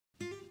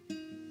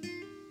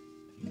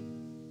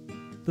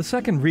The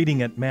second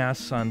reading at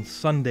Mass on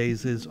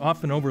Sundays is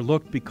often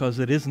overlooked because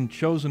it isn't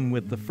chosen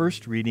with the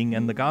first reading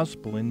and the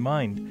Gospel in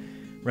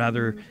mind.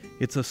 Rather,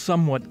 it's a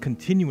somewhat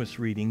continuous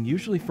reading,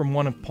 usually from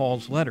one of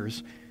Paul's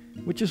letters,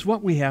 which is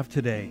what we have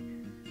today.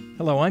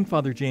 Hello, I'm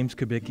Father James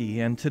Kubicki,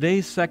 and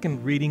today's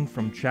second reading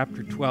from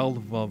chapter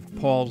 12 of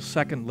Paul's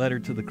second letter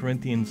to the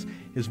Corinthians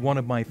is one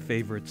of my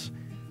favorites.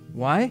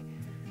 Why?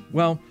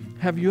 Well,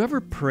 have you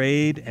ever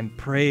prayed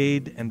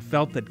and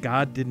felt that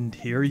God didn't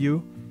hear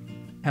you?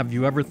 Have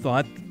you ever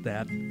thought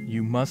that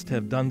you must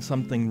have done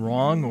something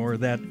wrong or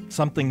that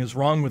something is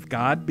wrong with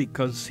God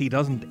because He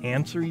doesn't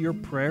answer your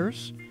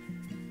prayers?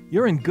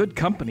 You're in good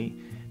company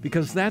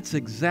because that's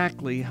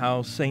exactly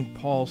how St.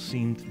 Paul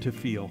seemed to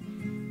feel.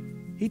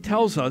 He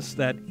tells us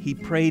that he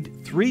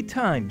prayed 3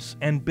 times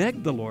and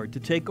begged the Lord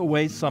to take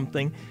away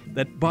something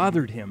that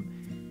bothered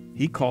him.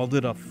 He called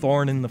it a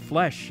thorn in the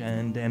flesh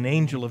and an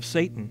angel of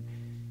Satan.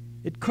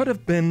 It could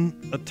have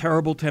been a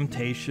terrible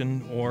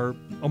temptation or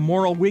a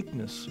moral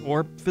weakness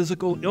or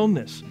physical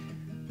illness.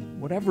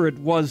 Whatever it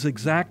was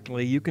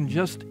exactly, you can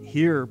just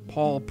hear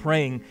Paul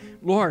praying,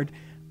 "Lord,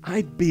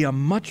 I'd be a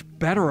much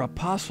better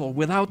apostle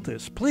without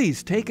this.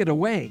 Please take it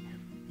away."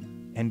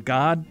 And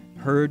God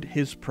heard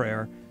his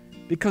prayer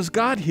because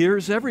God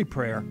hears every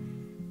prayer.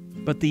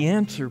 But the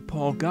answer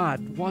Paul got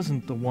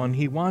wasn't the one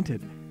he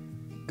wanted.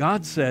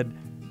 God said,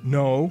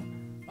 "No,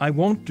 I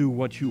won't do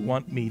what you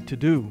want me to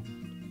do."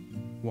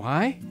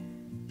 Why?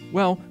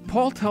 Well,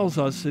 Paul tells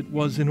us it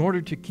was in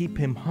order to keep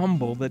him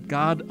humble that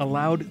God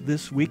allowed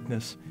this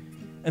weakness,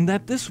 and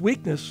that this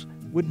weakness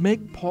would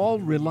make Paul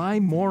rely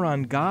more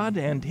on God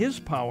and His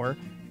power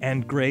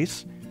and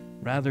grace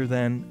rather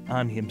than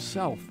on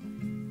himself.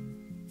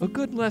 A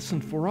good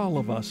lesson for all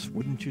of us,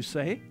 wouldn't you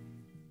say?